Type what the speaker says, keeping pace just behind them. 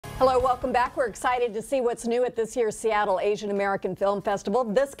Hello, welcome back. We're excited to see what's new at this year's Seattle Asian American Film Festival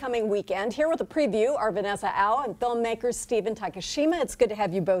this coming weekend. Here with a preview are Vanessa Au and filmmakers Steven Takashima. It's good to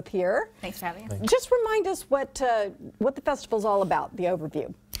have you both here. Thanks for having us. Just remind us what the festival's all about, the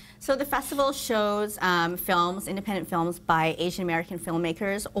overview. So the festival shows films, independent films by Asian American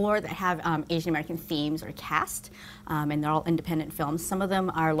filmmakers or that have Asian American themes or cast, and they're all independent films. Some of them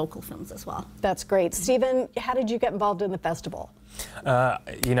are local films as well. That's great. Steven, how did you get involved in the festival?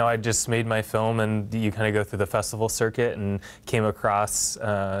 You know, I just made my film, and you kind of go through the festival circuit and came across,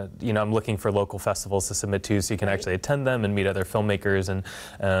 you know, I'm looking for local festivals to submit to so you can actually attend them and meet other filmmakers,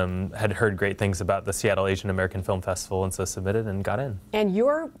 and had heard great things about the Seattle Asian American Film Festival, and so submitted and got in. And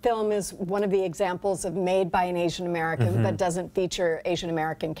your film is one of the examples of made by an Asian American, but doesn't feature Asian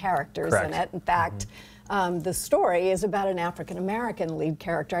American characters in it. In fact, the story is about an African American lead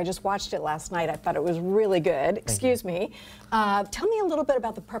character. I just watched it last night. I thought it was really good. Excuse me. Tell me a little bit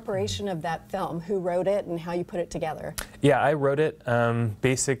about the preparation of that film, who wrote it and how you put it together. Yeah, I wrote it.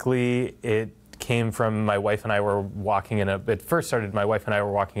 Basically, it came from my wife and I were walking in it first started, my wife and I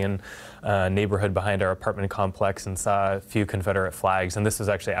were walking in a neighborhood behind our apartment complex and saw a few Confederate flags. And this was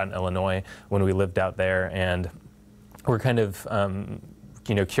actually out in Illinois when we lived out there. And we're kind of,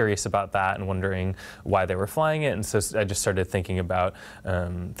 you know, curious about that and wondering why they were flying it, and so I just started thinking about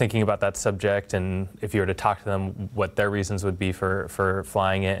that subject, and if you were to talk to them, what their reasons would be for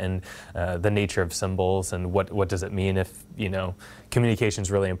flying it, and the nature of symbols, and what does it mean if, you know, communication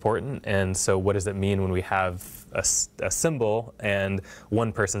is really important, and so what does it mean when we have a symbol and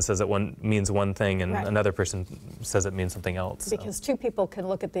one person says it means one thing and another person says it means something else. Because two people can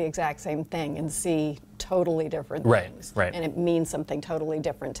look at the exact same thing and see totally different things. Right. And it means something totally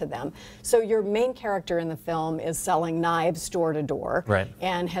different to them. So your main character in the film is selling knives door to door.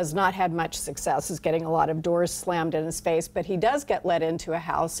 And has not had much success, is getting a lot of doors slammed in his face, but he does get let into a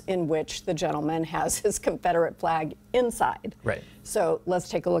house in which the gentleman has his Confederate flag inside. So let's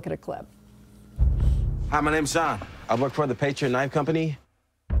take a look at a clip. Hi, my name's John. I work for the Patriot Knife Company.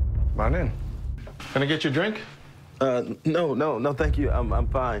 Come on in. Can I get you a drink? No, thank you. I'm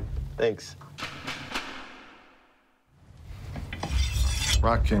fine. Thanks.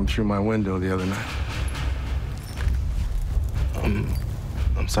 Rock came through my window the other night.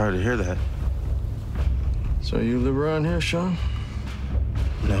 I'm sorry to hear that. So you live around here, Sean?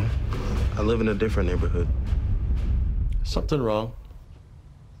 No, I live in a different neighborhood. Something wrong?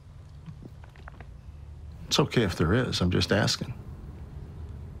 It's okay if there is. I'm just asking.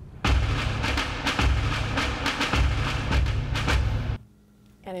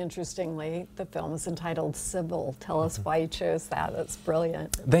 And interestingly, the film is entitled Civil. Tell us why you chose that. That's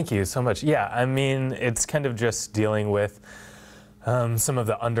brilliant. Thank you so much. Yeah, I mean, it's kind of just dealing with some of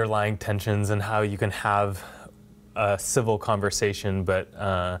the underlying tensions and how you can have a civil conversation,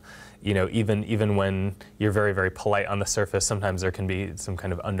 but you know, even when you're very, very polite on the surface, sometimes there can be some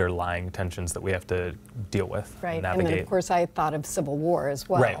kind of underlying tensions that we have to deal with, and navigate. And then, of course, I thought of Civil War as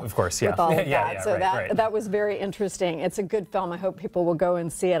well. Of course, yeah. With all of that. So that was very interesting. It's a good film. I hope people will go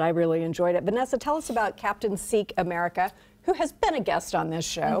and see it. I really enjoyed it. Vanessa, tell us about Captain Seek America, who has been a guest on this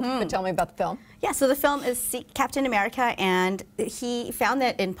show. But tell me about the film. Yeah, so the film is Captain America, and he found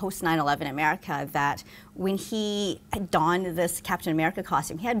that in post 9/11 America that when he donned this Captain America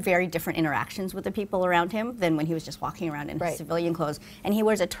costume, he had very different interactions with the people around him than when he was just walking around in his civilian clothes. And he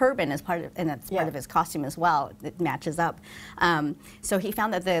wears a turban as part of, and that's part of his costume as well. It matches up. So he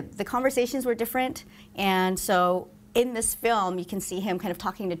found that the conversations were different, and so in this film, you can see him kind of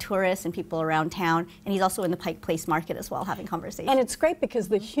talking to tourists and people around town, and he's also in the Pike Place Market as well, having conversations. And it's great because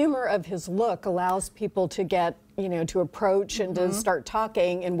the humor of his look allows people to get, you know, to approach and to start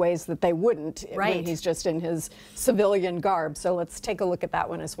talking in ways that they wouldn't when he's just in his civilian garb. So let's take a look at that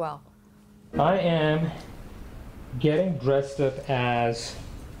one as well. I am getting dressed up as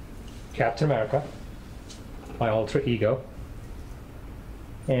Captain America, my alter ego,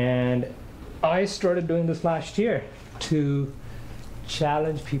 and I started doing this last year to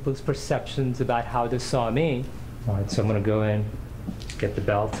challenge people's perceptions about how they saw me. All right, so I'm gonna go in, get the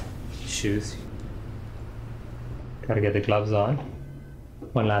belt, shoes. Gotta get the gloves on.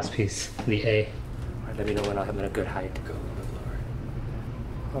 One last piece, the A. All right, let me know when I'm in a good height to go a little bit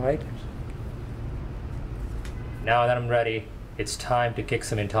lower. All right. Now that I'm ready, it's time to kick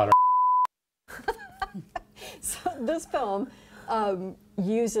some intolerance. So this film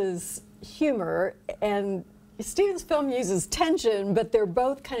uses humor, and Steven's film uses tension, but they're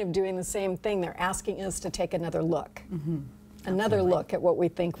both kind of doing the same thing. They're asking us to take another look. Another look at what we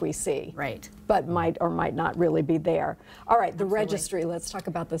think we see. but might or might not really be there. All right, The Registry. Let's talk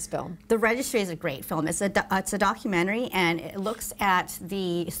about this film. The Registry is a great film. It's a documentary, and it looks at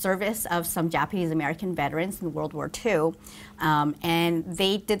the service of some Japanese American veterans in World War II. And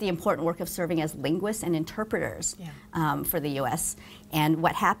they did the important work of serving as linguists and interpreters for the U.S. And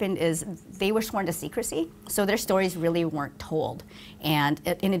what happened is they were sworn to secrecy, so their stories really weren't told. And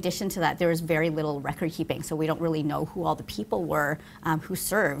in addition to that, there was very little record keeping, so we don't really know who all the people were who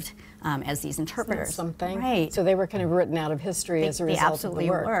served as these interpreters. Isn't that something? Right. So they were kind of written out of history as a result they absolutely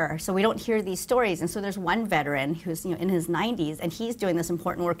of the work. were. So we don't hear these stories. And so there's one veteran who's in his 90s, and he's doing this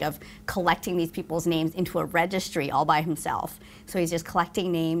important work of collecting these people's names into a registry all by himself. So he's just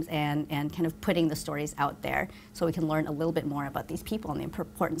collecting names and kind of putting the stories out there so we can learn a little bit more about these people and the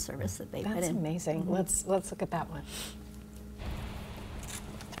important service that they put in. That's amazing. Let's look at that one.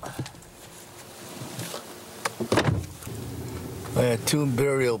 I had 2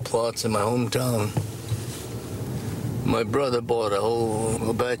 burial plots in my hometown. My brother bought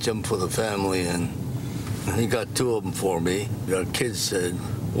a batch of them for the family, and he got 2 of them for me. Our kids said,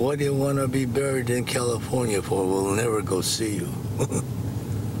 "What do you want to be buried in California for? We'll never go see you."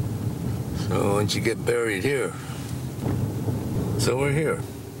 So once you get buried here. So we're here,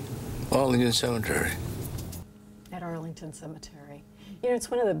 Arlington Cemetery. At Arlington Cemetery. You know,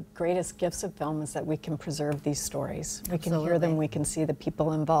 it's one of the greatest gifts of film is that we can preserve these stories. We can hear them, we can see the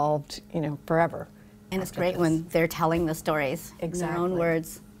people involved, you know, forever. And it's great when they're telling the stories in their own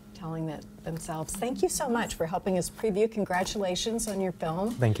words. Telling it themselves. Thank you so much for helping us preview. Congratulations on your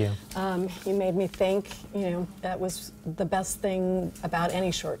film. Thank you. You made me think, you know, that was the best thing about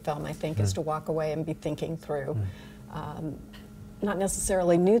any short film, I think, is to walk away and be thinking through. Not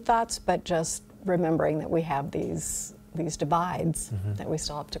necessarily new thoughts, but just remembering that we have these divides that we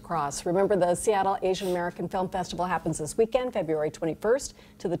still have to cross. Remember, the Seattle Asian American Film Festival happens this weekend, February 21st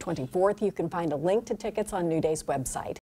to the 24th. You can find a link to tickets on New Day's website.